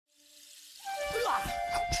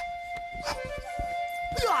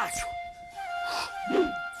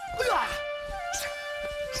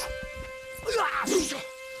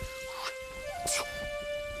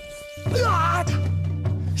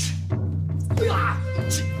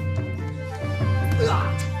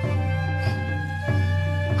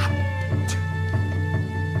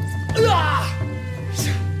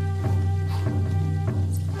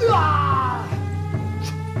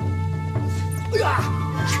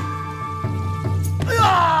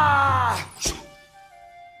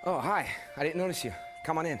Oh, hi. I didn't notice you.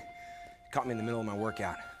 Come on in. Caught me in the middle of my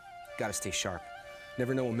workout. Gotta stay sharp.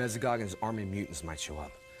 Never know when Mesogog and his army of mutants might show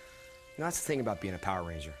up. You know, that's the thing about being a Power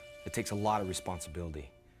Ranger. It takes a lot of responsibility.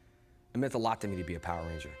 It meant a lot to me to be a Power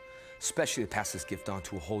Ranger, especially to pass this gift on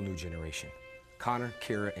to a whole new generation. Connor,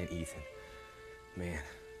 Kira, and Ethan. Man,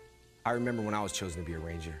 I remember when I was chosen to be a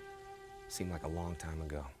Ranger. Seemed like a long time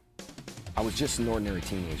ago. I was just an ordinary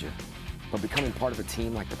teenager, but becoming part of a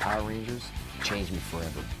team like the Power Rangers changed me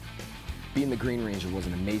forever. Being the Green Ranger was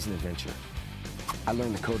an amazing adventure. I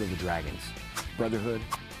learned the code of the dragons: brotherhood,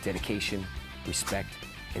 dedication, respect,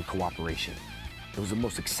 and cooperation. It was the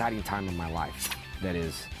most exciting time of my life. That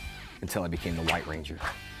is, until I became the White Ranger.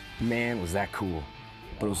 Man, was that cool.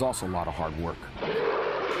 But it was also a lot of hard work.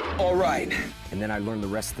 All right. And then I learned the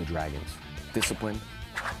rest of the dragons: discipline,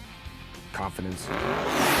 confidence,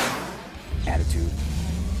 attitude,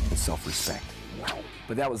 and self-respect.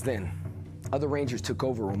 But that was then. Other Rangers took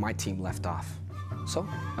over when my team left off. So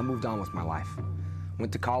I moved on with my life.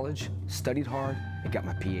 Went to college, studied hard, and got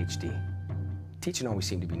my PhD. Teaching always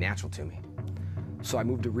seemed to be natural to me. So I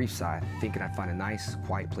moved to Reefside, thinking I'd find a nice,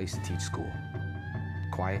 quiet place to teach school.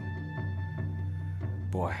 Quiet?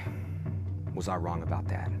 Boy, was I wrong about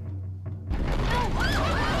that.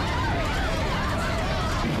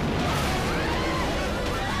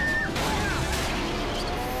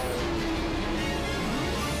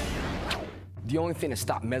 The only thing that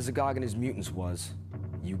stopped Mesogog and his mutants was,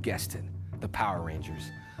 you guessed it, the Power Rangers.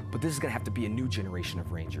 But this is gonna have to be a new generation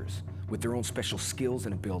of Rangers with their own special skills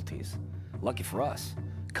and abilities. Lucky for us,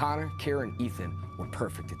 Connor, Kara, and Ethan were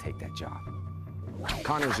perfect to take that job.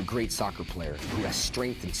 Connor is a great soccer player who has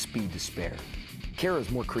strength and speed to spare. Kara is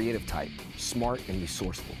more creative type, smart and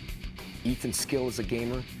resourceful. Ethan's skill as a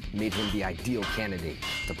gamer made him the ideal candidate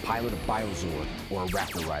to pilot a Biozor or a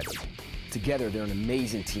Raptor Rider. Together, they're an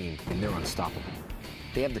amazing team, and they're unstoppable.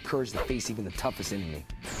 They have the courage to face even the toughest enemy,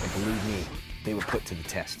 and believe me, they were put to the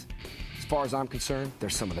test. As far as I'm concerned, they're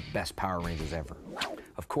some of the best Power Rangers ever.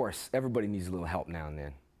 Of course, everybody needs a little help now and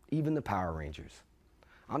then, even the Power Rangers.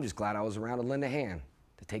 I'm just glad I was around to lend a hand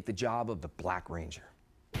to take the job of the Black Ranger.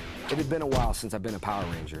 It had been a while since I've been a Power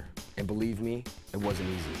Ranger, and believe me, it wasn't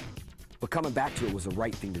easy. But coming back to it was the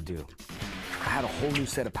right thing to do. I had a whole new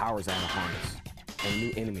set of powers I had to harness, and a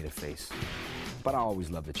new enemy to face. But I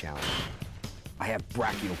always loved the challenge. I have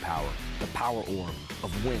brachial power, the power orb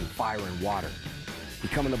of wind, fire, and water.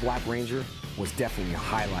 Becoming the Black Ranger was definitely a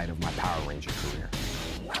highlight of my Power Ranger career.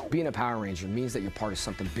 Being a Power Ranger means that you're part of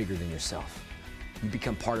something bigger than yourself. You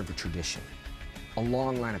become part of a tradition, a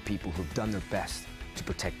long line of people who've done their best to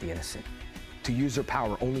protect the innocent, to use their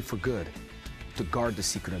power only for good, to guard the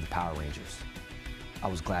secret of the Power Rangers. I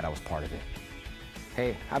was glad I was part of it.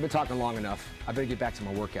 Hey, I've been talking long enough. I better get back to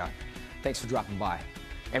my workout. Thanks for dropping by.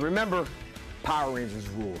 And remember, Power Rangers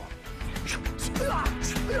rule.